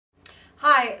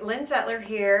Hi, Lynn Zettler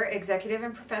here, executive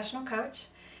and professional coach.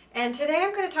 And today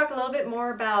I'm going to talk a little bit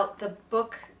more about the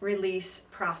book release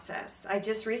process. I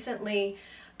just recently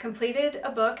completed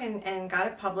a book and got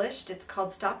it published. It's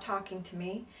called Stop Talking to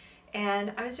Me.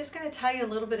 And I was just going to tell you a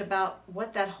little bit about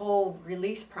what that whole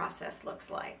release process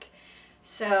looks like.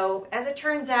 So as it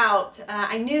turns out,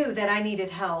 I knew that I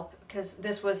needed help because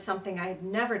this was something I had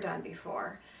never done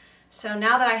before. So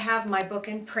now that I have my book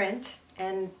in print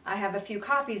and I have a few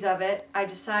copies of it, I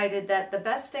decided that the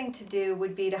best thing to do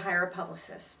would be to hire a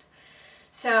publicist.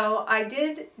 So I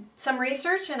did some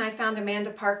research and I found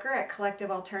Amanda Parker at Collective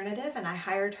Alternative, and I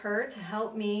hired her to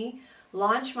help me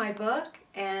launch my book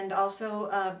and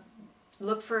also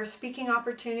look for speaking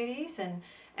opportunities and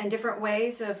different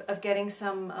ways of getting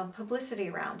some publicity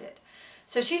around it.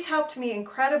 So she's helped me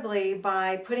incredibly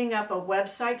by putting up a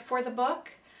website for the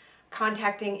book,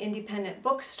 contacting independent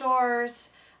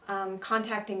bookstores,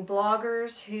 contacting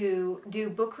bloggers who do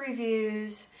book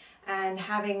reviews, and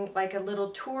having like a little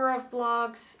tour of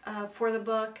blogs for the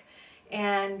book,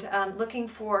 and looking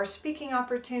for speaking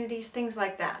opportunities, things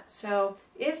like that. So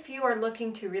if you are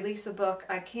looking to release a book,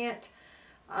 I can't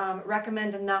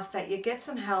recommend enough that you get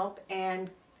some help and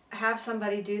have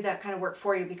somebody do that kind of work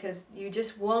for you, because you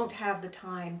just won't have the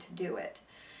time to do it.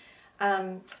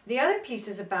 The other piece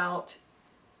is about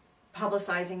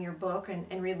publicizing your book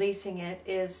and releasing it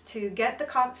is to get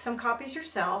some copies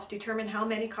yourself, determine how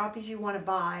many copies you want to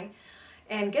buy,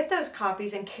 and get those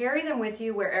copies and carry them with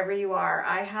you wherever you are.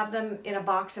 I have them in a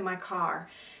box in my car,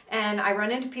 and I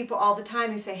run into people all the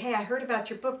time who say, "Hey, I heard about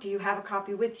your book. Do you have a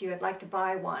copy with you? I'd like to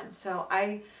buy one." So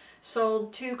I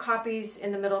sold 2 copies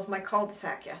in the middle of my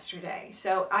cul-de-sac yesterday.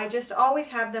 So I just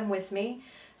always have them with me.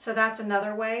 So that's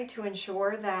another way to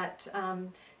ensure that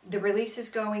the release is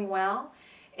going well.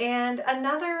 And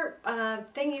another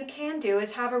thing you can do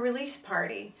is have a release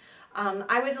party.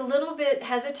 I was a little bit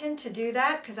hesitant to do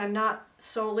that because I'm not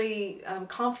solely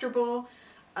comfortable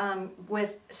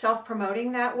with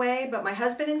self-promoting that way, but my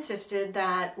husband insisted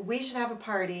that we should have a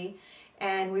party,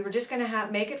 and we were just going to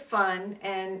make it fun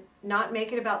and not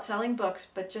make it about selling books,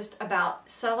 but just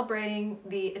about celebrating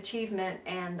the achievement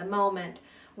and the moment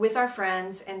with our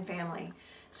friends and family.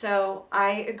 So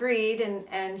I agreed,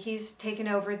 and he's taken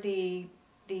over the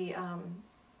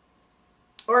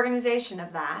organization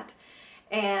of that,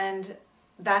 and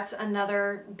that's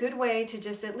another good way to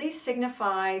just at least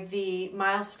signify the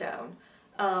milestone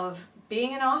of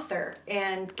being an author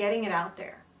and getting it out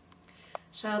there.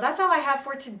 So that's all I have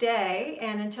for today,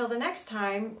 and until the next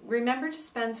time, remember to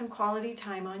spend some quality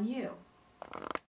time on you.